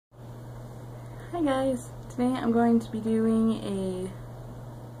Hi guys, today I'm going to be doing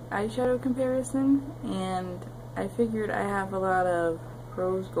a eyeshadow comparison, and I figured I have a lot of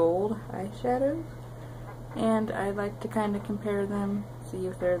rose gold eyeshadows and I'd like to kind of compare them, see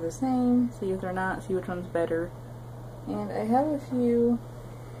if they're the same, see if they're not, see which one's better. And I have a few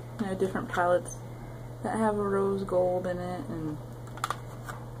different palettes that have a rose gold in it, and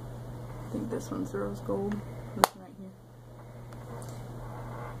I think this one's the rose gold, this one right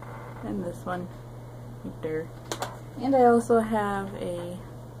here, and this one right there. And I also have a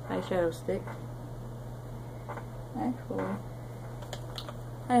eyeshadow stick. Actually,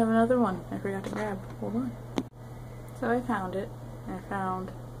 I have another one I forgot to grab. Hold on. So I found it. I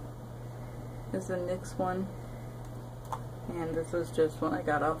found this is the NYX one, and this was just one I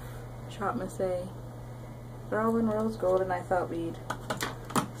got off Shop Miss A. They're all in rose gold, and I thought we'd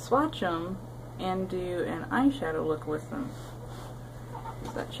swatch them and do an eyeshadow look with them.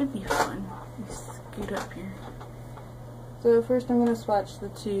 So that should be fun. Let me scoot up here. So first I'm going to swatch the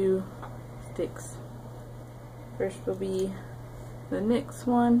two sticks. First will be the NYX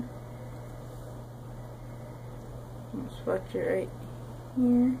one. I'm gonna swatch it right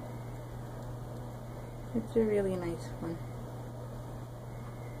here. It's a really nice one.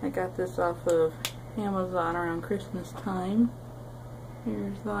 I got this off of Amazon around Christmas time.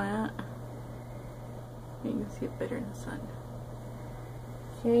 Here's that. You can see it better in the sun.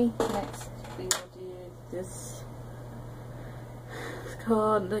 Okay, next we will do this. It's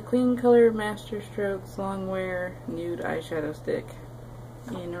called the Clean Color Master Strokes Longwear Nude Eyeshadow Stick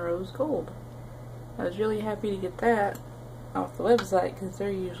in Rose Gold. I was really happy to get that off the website because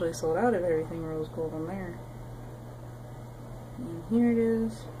they're usually sold out of everything rose gold on there. And here it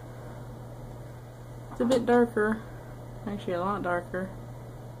is. It's a bit darker, actually a lot darker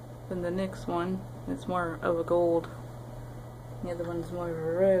than the NYX one. It's more of a gold. The other one's more of a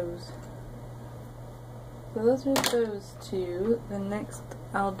rose. So those are those two. Then next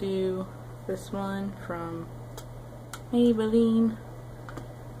I'll do this one from Maybelline.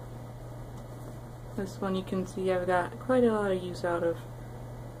 This one you can see I've got quite a lot of use out of.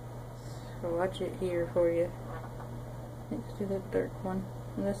 So watch it here for you. Next to the dark one.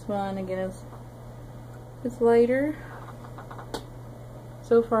 And this one again it's lighter.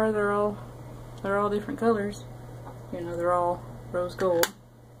 So far they're all different colors. You know, they're all rose gold.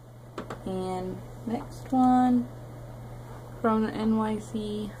 And next one from the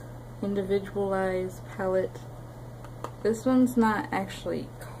NYC Individualized palette. This one's not actually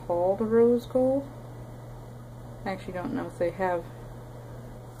called rose gold. I actually don't know if they have.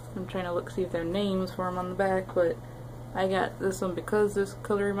 I'm trying to look see if there are names for them on the back, but I got this one because this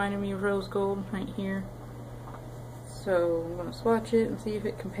color reminded me of rose gold right here. So I'm going to swatch it and see if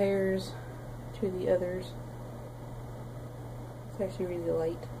it compares to the others. It's actually really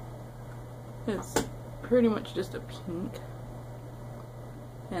light. It's pretty much just a pink.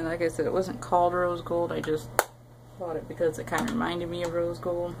 And like I said, it wasn't called rose gold, I just bought it because it kind of reminded me of rose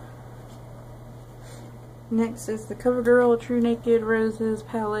gold. Next is the CoverGirl True Naked Roses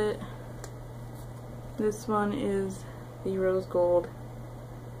palette. This one is the rose gold.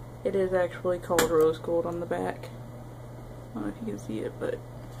 It is actually called rose gold on the back. I don't know if you can see it, but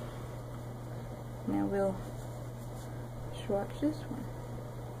now we'll swatch this one.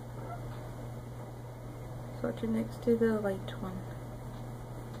 Swatch it next to the light one.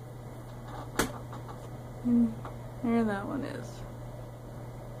 And there that one is.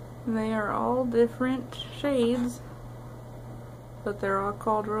 They are all different shades, but they're all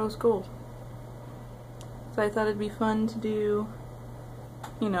called rose gold. So I thought it'd be fun to do,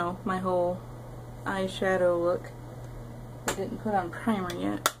 you know, my whole eyeshadow look. I didn't put on primer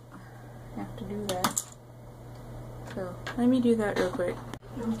yet. I have to do that. So let me do that real quick.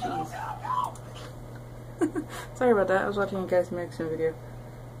 Oh jeez. Sorry about that. I was watching a Guys American video.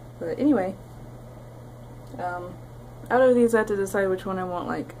 But anyway, out of these I have to decide which one I want,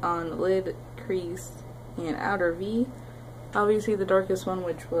 like on lid, crease, and outer V. Obviously the darkest one,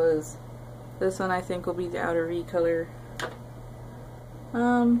 which was this one, I think will be the outer V color.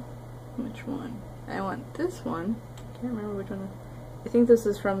 Which one? I want this one. Can't remember which one. I think this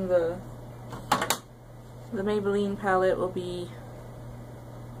is from the Maybelline palette, will be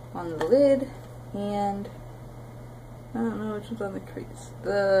on the lid, and I don't know which one's on the crease.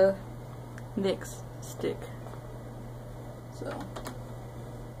 The NYX stick. So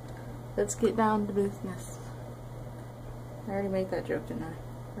let's get down to business. I already made that joke, didn't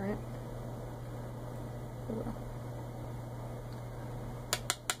I? Right? Oh well.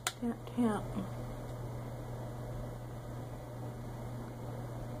 Tap tap.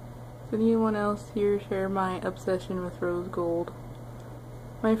 Does anyone else here share my obsession with rose gold?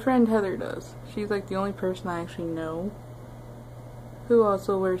 My friend Heather does. She's like the only person I actually know who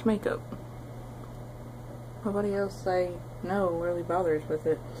also wears makeup. Nobody else I know really bothers with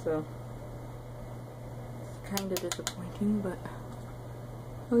it, so it's kind of disappointing, but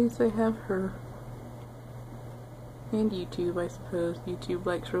at least I have her. And YouTube, I suppose. YouTube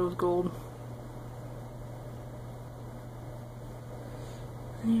likes rose gold.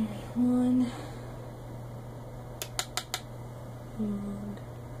 There's one. And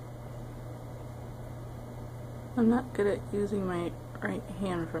I'm not good at using my right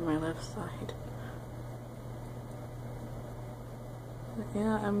hand for my left side. But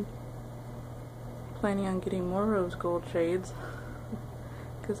yeah, I'm planning on getting more rose gold shades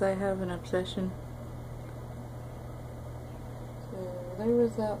because I have an obsession. So there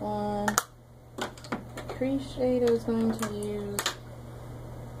was that one. Crease shade I was going to use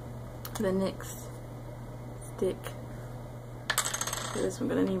the NYX stick. For this I'm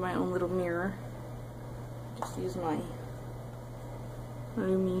going to need my own little mirror. Just use my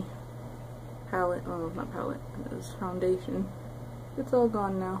Lumi palette, oh not palette, it was foundation. It's all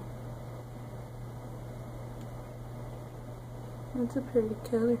gone now. It's a pretty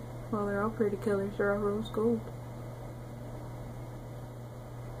color. Well, they're all pretty colors, they're all rose gold.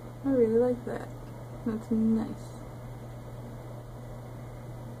 I really like that. That's nice.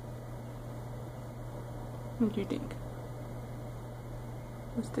 What do you think?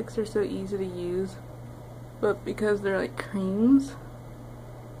 The sticks are so easy to use, but because they're like creams,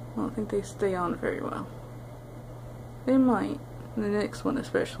 I don't think they stay on very well. They might, the next one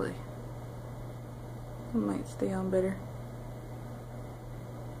especially. They might stay on better.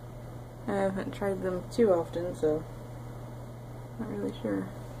 I haven't tried them too often, so not really sure.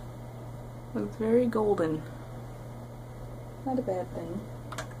 Looks very golden. Not a bad thing.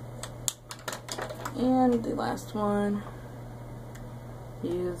 And the last one,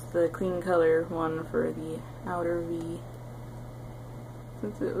 use the clean color one for the outer V,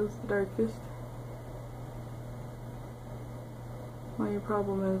 since it was the darkest. Only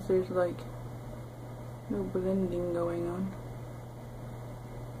problem is there's like no blending going on.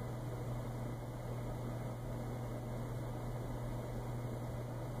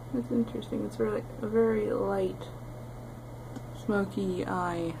 It's interesting. It's really a very light, smoky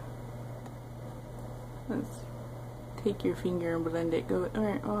eye. Let's take your finger and blend it. Go.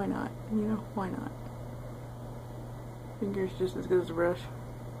 Alright, why not? You know, why not? Finger's just as good as a brush.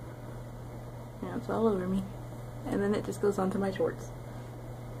 Yeah, it's all over me. And then it just goes onto my shorts.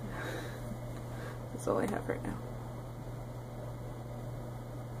 That's all I have right now.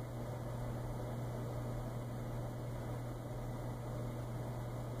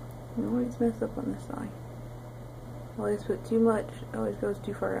 I always mess up on this side. I always put too much, it always goes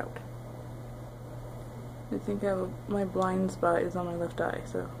too far out. I think my blind spot is on my left eye,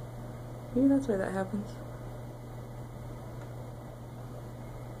 so maybe that's why that happens.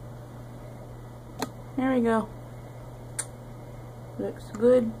 There we go. Looks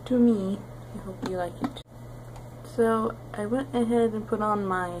good to me. I hope you like it. So I went ahead and put on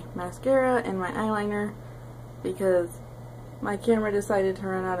my mascara and my eyeliner because my camera decided to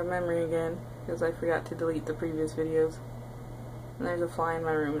run out of memory again because I forgot to delete the previous videos. And there's a fly in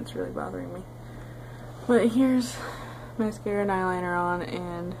my room, it's really bothering me. But here's mascara and eyeliner on,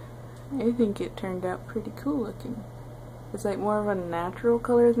 and I think it turned out pretty cool looking. It's like more of a natural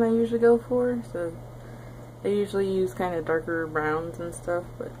color than I usually go for, so I usually use kind of darker browns and stuff,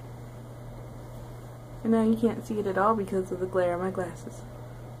 but and now you can't see it at all because of the glare of my glasses.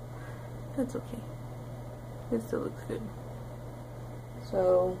 That's okay. It still looks good.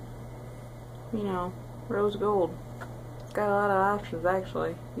 So, you know, rose gold. It's got a lot of options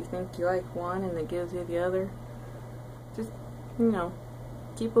actually. You think you like one and it gives you the other. Just, you know,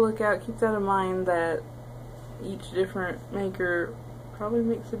 keep a lookout, keep that in mind that each different maker probably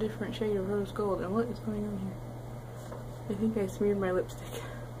makes a different shade of rose gold. And what is going on here? I think I smeared my lipstick.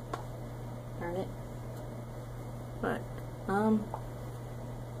 Darn it. But, hold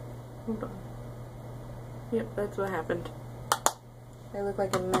on. Yep, that's what happened. I look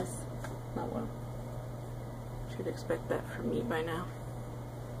like a mess. Not well. Should expect that from me by now.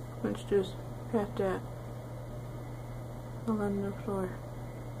 Let's just pat that all on the floor.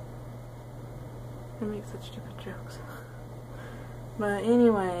 I make such stupid jokes. But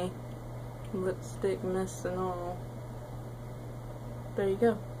anyway, lipstick mess and all. There you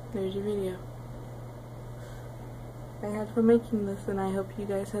go. There's your video. I had fun making this, and I hope you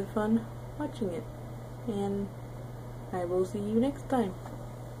guys had fun watching it. And I will see you next time.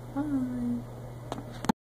 Bye.